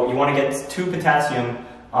 So you want to get 2 potassium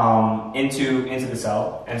into the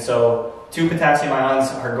cell, and so 2 potassium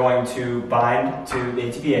ions are going to bind to the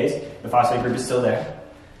ATPase. The phosphate group is still there.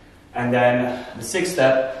 And then the 6th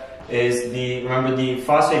step is remember the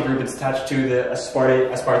phosphate group that's attached to the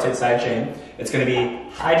aspartate side chain, it's going to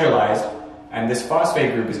be hydrolyzed, and this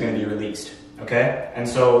phosphate group is going to be released. Okay, and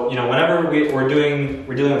so whenever we're dealing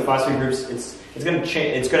with phosphate groups, it's going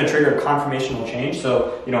to trigger a conformational change.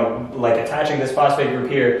 So like attaching this phosphate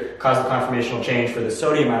group here caused a conformational change for the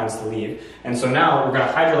sodium ions to leave. And so now we're going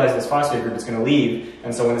to hydrolyze this phosphate group. It's going to leave,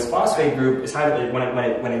 and so when this phosphate group is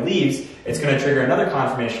when it leaves, it's going to trigger another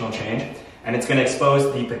conformational change, and it's going to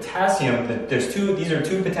expose the potassium. These are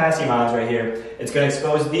two potassium ions right here. It's going to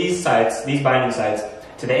expose these binding sites,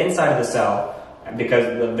 to the inside of the cell, because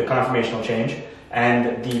of the conformational change,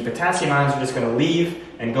 and the potassium ions are just going to leave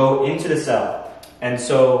and go into the cell. And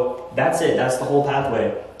so that's it. That's the whole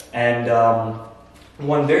pathway. And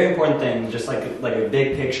one very important thing, just like a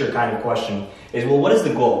big picture kind of question, is, well, what is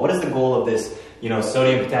the goal? What is the goal of this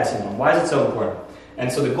sodium potassium bond? Why is it so important?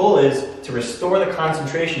 And so the goal is to restore the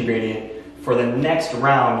concentration gradient for the next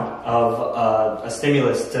round of a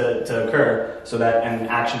stimulus to occur, so that an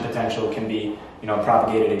action potential can be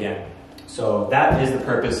propagated again. So that is the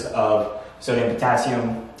purpose of sodium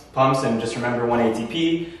potassium pumps. And just remember, 1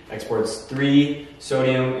 ATP exports 3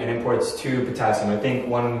 sodium and imports 2 potassium. I think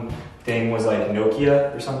one thing was like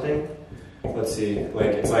Nokia or something. Let's see,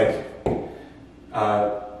 it's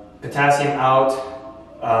potassium out,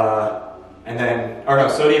 and then, or no,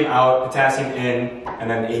 sodium out, potassium in, and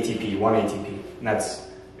then ATP, 1 ATP. And that's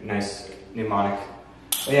a nice mnemonic.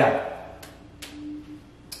 But yeah.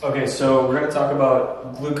 Okay, so we're going to talk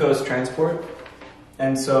about glucose transport.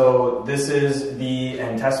 And so this is the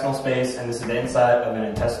intestinal space, and this is the inside of an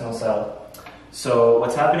intestinal cell. So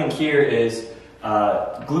what's happening here is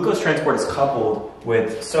glucose transport is coupled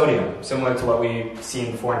with sodium, similar to what we've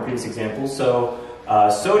seen before in previous examples. So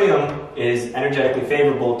sodium is energetically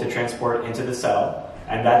favorable to transport into the cell,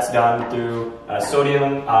 and that's done through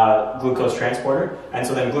sodium glucose transporter. And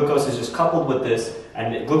so then glucose is just coupled with this,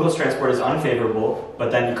 and glucose transport is unfavorable,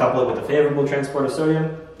 but then you couple it with a favorable transport of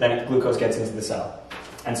sodium, then glucose gets into the cell.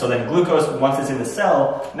 And so then glucose, once it's in the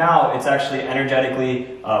cell, now it's actually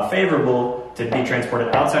energetically favorable to be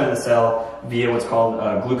transported outside of the cell via what's called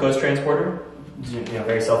a glucose transporter.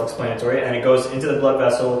 Very self-explanatory. And it goes into the blood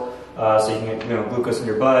vessel, so you can get glucose in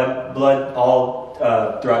your blood all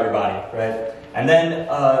throughout your body, right? And then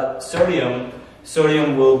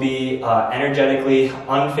sodium will be energetically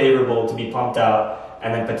unfavorable to be pumped out,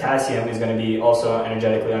 and then potassium is going to be also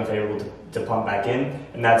energetically unfavorable to pump back in,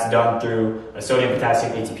 and that's done through a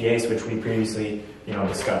sodium-potassium ATPase, which we previously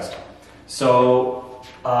discussed. So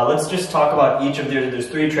let's just talk about each of there's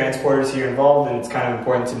 3 transporters here involved, and it's kind of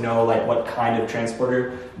important to know what kind of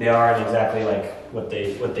transporter they are and exactly what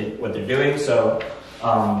they're doing. So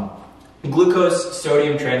glucose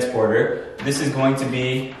sodium transporter, this is going to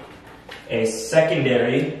be a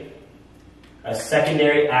secondary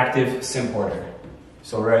active symporter.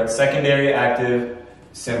 So we're at secondary active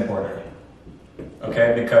symporter.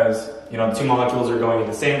 Okay, because the 2 molecules are going in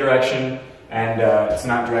the same direction, and it's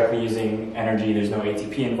not directly using energy. There's no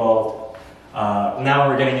ATP involved. Now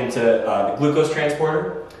we're getting into the glucose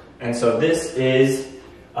transporter, and so this is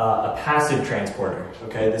a passive transporter.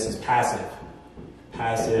 Okay, this is passive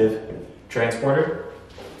transporter,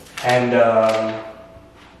 and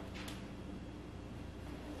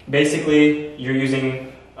basically you're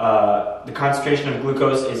using the concentration of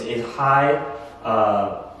glucose is high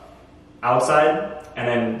outside, and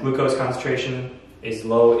then glucose concentration is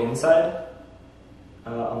low inside,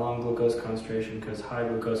 along glucose concentration, because high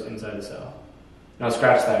glucose inside the cell. No,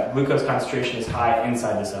 scratch that. Glucose concentration is high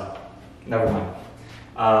inside the cell. Never mind.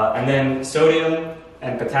 And then sodium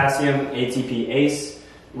and potassium ATPase,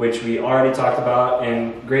 which we already talked about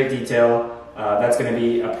in great detail. That's going to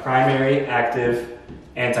be a primary active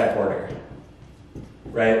antiporter,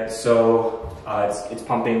 right? So it's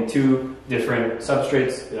pumping 2 different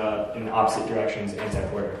substrates in opposite directions,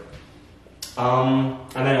 antiporter.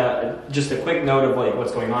 And then just a quick note of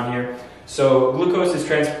what's going on here. So glucose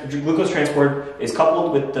transport is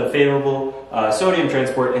coupled with the favorable sodium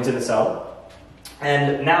transport into the cell.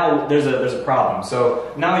 And now there's a problem.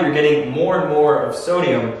 So now you're getting more and more of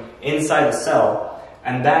sodium inside the cell,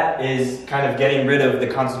 and that is kind of getting rid of the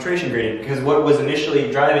concentration gradient, because what was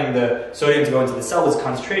initially driving the sodium to go into the cell was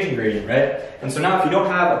concentration gradient, right? And so now if you don't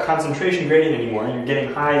have a concentration gradient anymore, and you're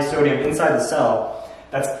getting high sodium inside the cell,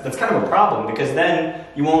 that's kind of a problem, because then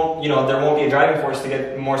you won't, there won't be a driving force to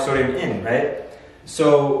get more sodium in, right?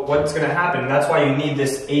 So what's going to happen? That's why you need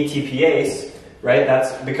this ATPase, right?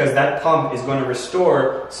 That's because that pump is going to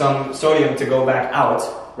restore some sodium to go back out,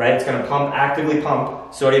 right? It's going to actively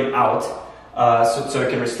pump sodium out, so it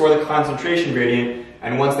can restore the concentration gradient.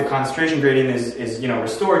 And once the concentration gradient is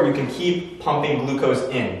restored, you can keep pumping glucose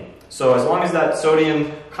in, So as long as that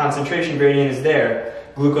sodium concentration gradient is there,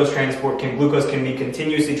 glucose can be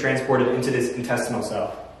continuously transported into this intestinal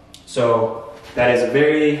cell. So that is a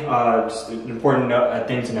very just an important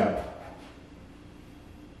thing to know.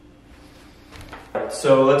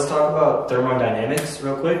 So let's talk about thermodynamics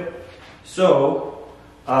real quick. So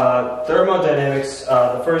thermodynamics,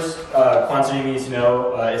 the first quantity you need to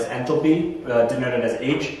know is enthalpy, denoted as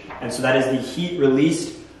H, and so that is the heat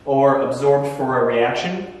released or absorbed for a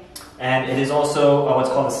reaction. And it is also what's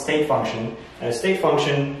called a state function. And a state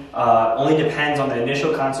function only depends on the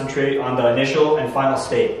initial and final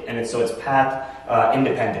state, and so it's path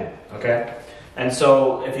independent. Okay, and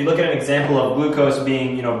so if you look at an example of glucose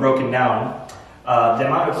being broken down, the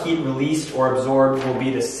amount of heat released or absorbed will be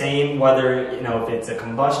the same whether if it's a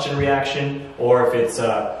combustion reaction or if it's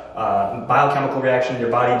a biochemical reaction. Your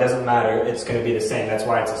body doesn't matter; it's going to be the same. That's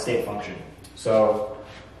why it's a state function. So.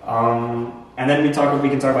 And then we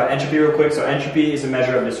can talk about entropy real quick. So entropy is a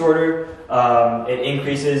measure of disorder. It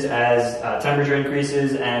increases as temperature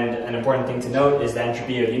increases, and an important thing to note is the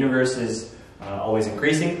entropy of the universe is always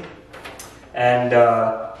increasing. And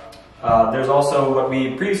there's also what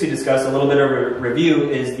we previously discussed, a little bit of a review,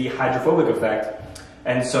 is the hydrophobic effect.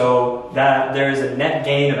 And so that there is a net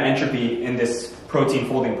gain of entropy in this protein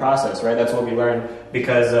folding process, right? That's what we learned,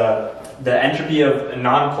 because the entropy of a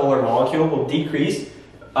non-polar molecule will decrease,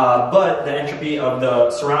 but the entropy of the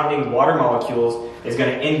surrounding water molecules is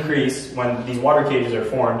going to increase when these water cages are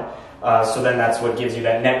formed. So then that's what gives you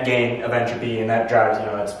that net gain of entropy, and that drives,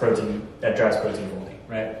 that drives protein folding,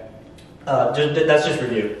 right? That's just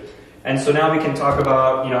review. And so now we can talk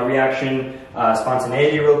about, reaction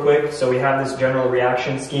spontaneity real quick. So we have this general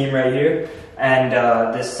reaction scheme right here, and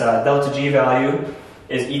this delta G value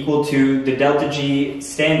is equal to the delta G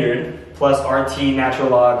standard plus RT natural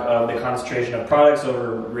log of the concentration of products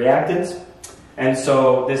over reactants. And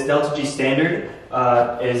so this delta G standard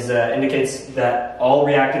indicates that all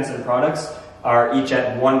reactants and products are each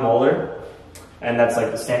at 1 molar, and that's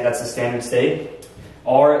like the standard state.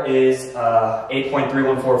 R is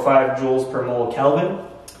 8.3145 joules per mole Kelvin,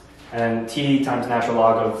 and T times natural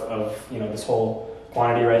log of this whole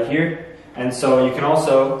quantity right here. And so you can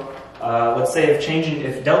also let's say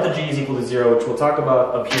if delta G is equal to 0, which we'll talk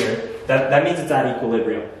about up here, that means it's at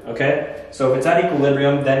equilibrium, okay? So if it's at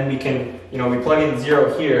equilibrium, then we can, we plug in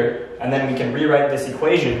 0 here, and then we can rewrite this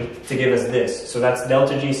equation to give us this. So that's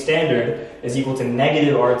delta G standard is equal to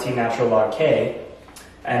negative RT natural log K.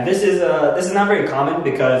 And this is not very common,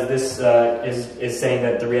 because this is saying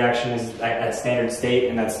that the reaction is at standard state,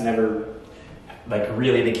 and that's never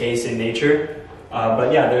really the case in nature.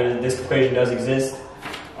 But yeah, this equation does exist.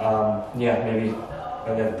 Yeah, maybe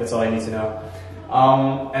that's all I need to know.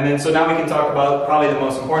 And then so now we can talk about probably the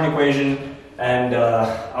most important equation, and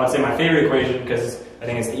I would say my favorite equation, because I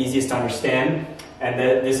think it's the easiest to understand. And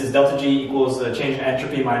this is delta G equals the change in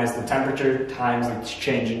entropy minus the temperature times the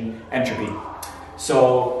change in entropy.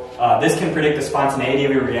 So this can predict the spontaneity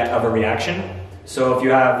of a reaction. So if you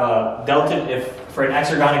have for an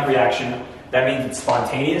exergonic reaction, that means it's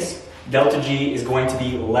spontaneous. Delta G is going to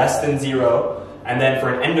be less than 0. And then for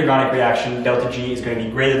an endergonic reaction, delta G is going to be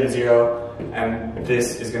greater than 0, and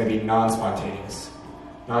this is going to be non-spontaneous.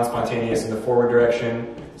 Non-spontaneous in the forward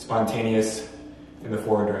direction, spontaneous in the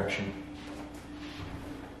forward direction.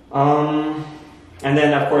 And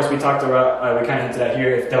then, of course, we talked about, we kind of hinted at here,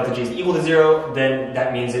 if delta G is equal to 0, then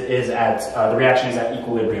that means it is the reaction is at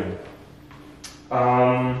equilibrium.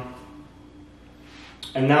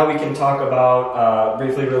 And now we can talk about,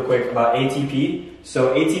 briefly real quick, about ATP.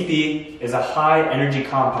 So ATP is a high energy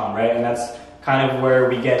compound, right? And that's kind of where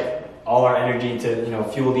we get all our energy to,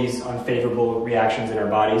 fuel these unfavorable reactions in our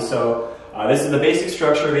bodies. So this is the basic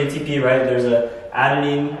structure of ATP, right? There's a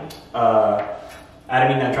adenine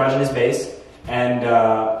nitrogenous base, and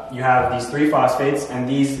you have these 3 phosphates, and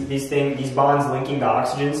these bonds linking the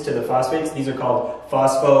oxygens to the phosphates, these are called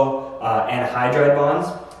phospho-anhydride bonds.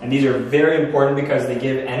 And these are very important because they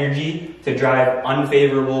give energy to drive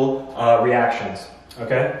unfavorable reactions,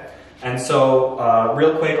 okay? And so,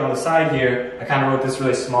 real quick on the side here, I kind of wrote this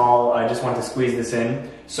really small. I just want to squeeze this in.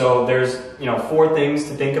 So there's, 4 things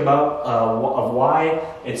to think about of why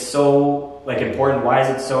it's so important. Why is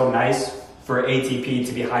it so nice for ATP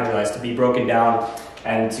to be hydrolyzed, to be broken down,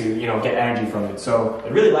 and to get energy from it? So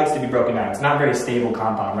it really likes to be broken down. It's not a very stable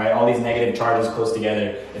compound, right? All these negative charges close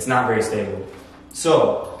together. It's not very stable.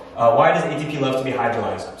 So why does ATP love to be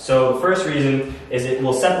hydrolyzed? So the first reason is it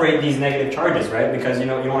will separate these negative charges, right? Because you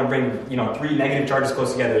want to bring 3 negative charges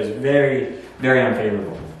close together is very, very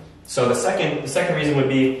unfavorable. So the second reason would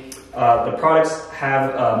be the products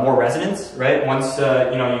have more resonance, right? Once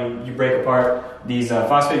you break apart these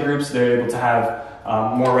phosphate groups, they're able to have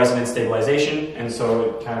more resonance stabilization, and so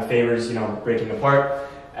it kind of favors, you know, breaking apart.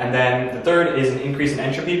 And then the third is an increase in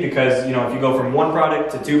entropy, because, you know, if you go from one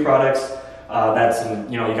product to two products, that's,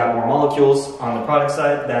 you know, you got more molecules on the product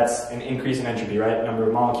side, that's an increase in entropy, right? Number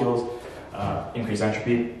of molecules, increase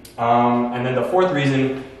entropy. And then the fourth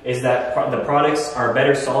reason is that the products are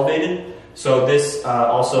better solvated, so this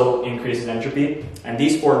also increases entropy. And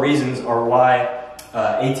these four reasons are why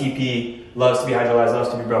ATP loves to be hydrolyzed, loves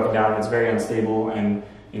to be broken down. It's very unstable, and,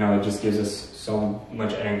 you know, it just gives us so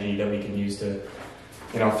much energy that we can use to,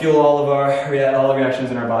 you know, fuel all of all the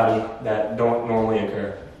reactions in our body that don't normally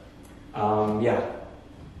occur. Yeah.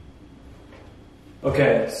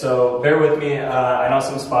 Okay, so bear with me. I know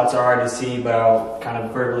some spots are hard to see, but I'll kind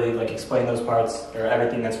of verbally like explain those parts, or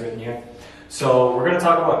everything that's written here. So we're going to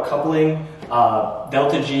talk about coupling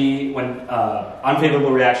delta G when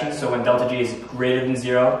unfavorable reactions. So when delta G is greater than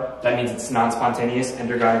 0, that means it's non-spontaneous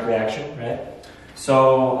endergonic reaction, right?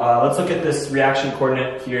 So let's look at this reaction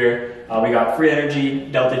coordinate here. We got free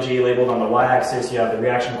energy delta G labeled on the y-axis. You have the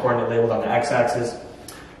reaction coordinate labeled on the x-axis.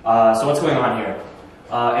 So what's going on here?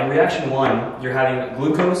 In reaction 1, you're having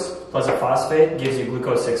glucose plus a phosphate, gives you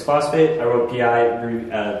glucose 6-phosphate. I wrote PI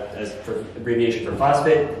as for abbreviation for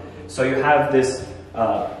phosphate. So you have this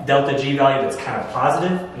delta G value that's kind of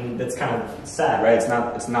positive, and that's kind of sad, right?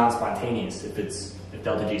 It's non-spontaneous if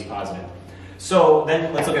delta G is positive. So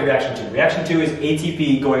then let's look at reaction 2. Reaction 2 is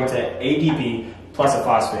ATP going to ADP plus a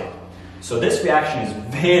phosphate. So this reaction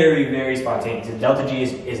is very, very spontaneous. The delta G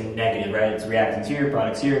is negative, right? It's reactants here,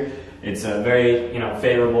 products here. It's a very, you know,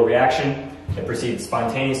 favorable reaction. It proceeds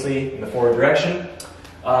spontaneously in the forward direction.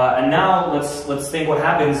 And now let's think what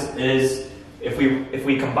happens is if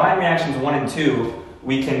we combine reactions 1 and 2,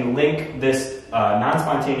 we can link this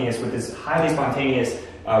non-spontaneous with this highly spontaneous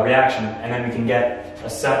reaction, and then we can get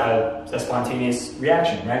a spontaneous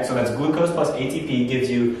reaction, right? So that's glucose plus ATP gives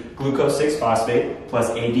you glucose 6-phosphate plus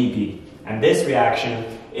ADP. And this reaction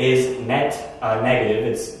is net negative.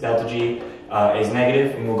 It's delta G is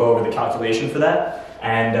negative, and we'll go over the calculation for that.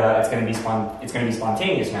 And it's going to be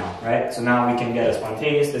spontaneous now, right? So now we can get a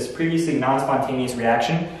spontaneous. This previously non-spontaneous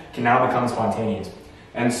reaction can now become spontaneous.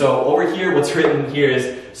 And so over here, what's written here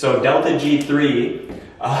is so delta G3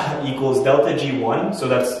 equals delta G1. So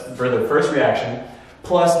that's for the first reaction,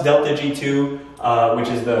 plus delta G2, which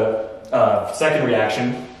is the second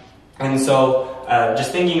reaction. And so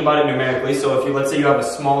just thinking about it numerically, so if let's say you have a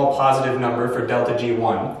small positive number for delta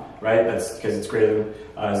G1, right? That's because it's greater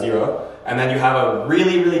than 0. And then you have a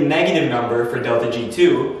really, really negative number for delta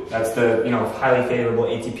G2. That's the, you know, highly favorable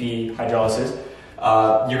ATP hydrolysis.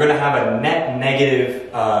 You're going to have a net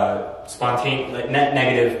negative net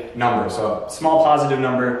negative number. So a small positive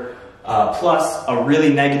number plus a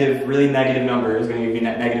really negative number is going to give you a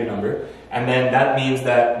net negative number. And then that means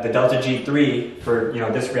that the delta G3 for, you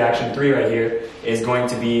know, this reaction 3 right here is going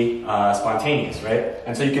to be spontaneous, right?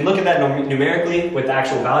 And so you can look at that numerically with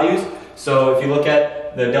actual values. So if you look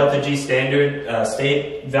at the delta G standard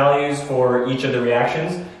state values for each of the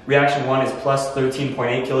reactions, reaction 1 is plus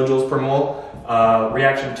 13.8 kilojoules per mole.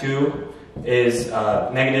 Reaction 2 is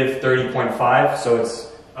negative 30.5, so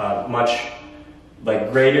it's much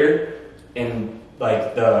like greater in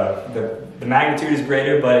like the magnitude is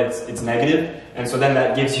greater, but it's negative, and so then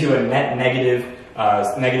that gives you a net negative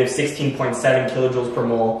 16.7 kilojoules per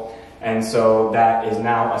mole, and so that is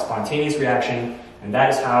now a spontaneous reaction, and that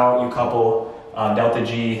is how you couple delta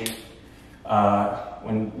G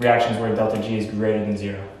when reactions where delta G is greater than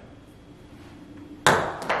 0.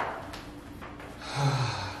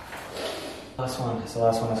 Last one. It's the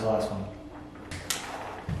last one. It's the last one.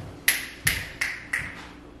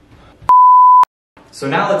 So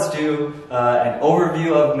now let's do an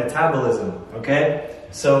overview of metabolism, okay?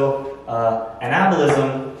 So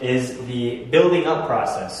anabolism is the building up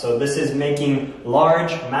process. So this is making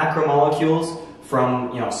large macromolecules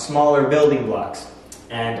from, you know, smaller building blocks.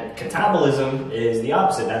 And catabolism is the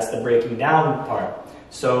opposite. That's the breaking down part.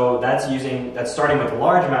 So that's starting with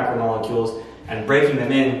large macromolecules and breaking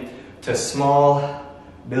them in to small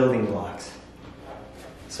building blocks.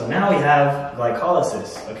 So now we have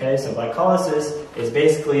glycolysis, okay? So glycolysis is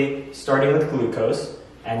basically starting with glucose,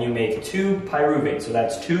 and you make 2 pyruvate, so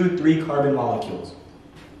that's 2 3-carbon molecules.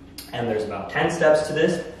 And there's about 10 steps to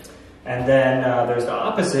this. And then there's the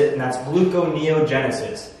opposite, and that's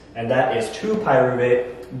gluconeogenesis, and that is 2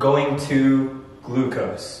 pyruvate going to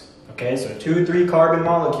glucose. Okay, so 2 3-carbon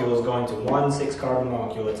molecules going to 1 6-carbon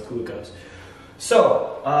molecule, that's glucose.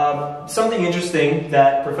 So, something interesting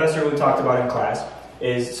that Professor Wu talked about in class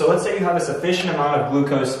is, so let's say you have a sufficient amount of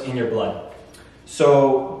glucose in your blood.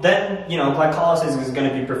 So then, you know, glycolysis is going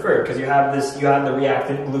to be preferred because you have the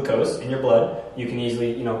reactant glucose in your blood. You can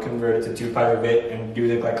easily, you know, convert it to 2-pyruvate and do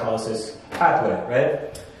the glycolysis pathway,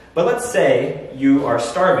 right? But let's say you are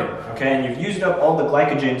starving, okay, and you've used up all the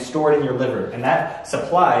glycogen stored in your liver, and that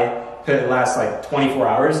supply could last like 24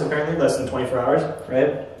 hours, apparently, less than 24 hours,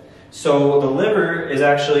 right? So the liver is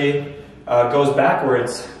actually goes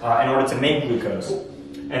backwards in order to make glucose.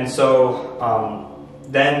 And so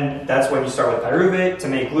then that's when you start with pyruvate to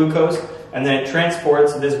make glucose, and then it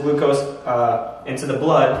transports this glucose into the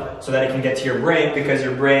blood so that it can get to your brain, because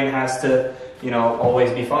your brain has to, you know,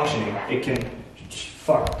 always be functioning. It can,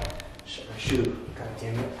 fuck, shoot, god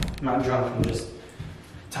damn it, I'm not drunk, I'm just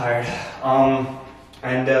tired.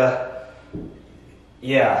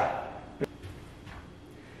 Yeah.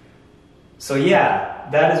 So yeah,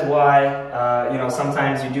 that is why, you know,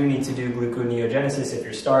 sometimes you do need to do gluconeogenesis if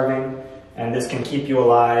you're starving, and this can keep you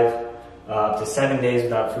alive up to 7 days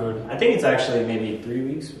without food. I think it's actually maybe 3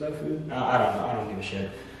 weeks without food. I don't know, I don't give a shit.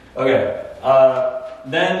 Okay,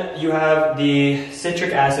 then you have the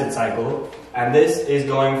citric acid cycle, and this is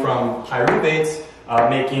going from pyruvates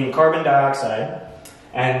making carbon dioxide,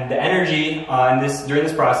 and the energy during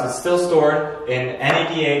this process is still stored in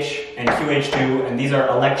NADH and QH2, and these are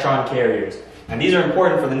electron carriers. And these are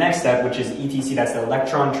important for the next step, which is ETC, that's the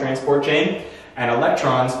electron transport chain. And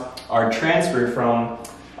electrons are transferred from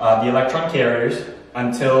the electron carriers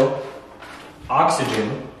until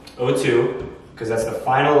oxygen, O2, because that's the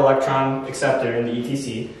final electron acceptor in the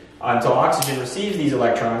ETC, until oxygen receives these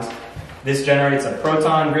electrons. This generates a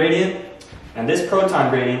proton gradient, and this proton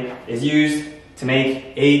gradient is used to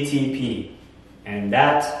make ATP. And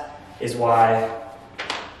that is why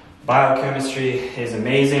biochemistry is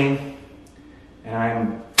amazing, and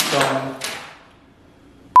I'm done.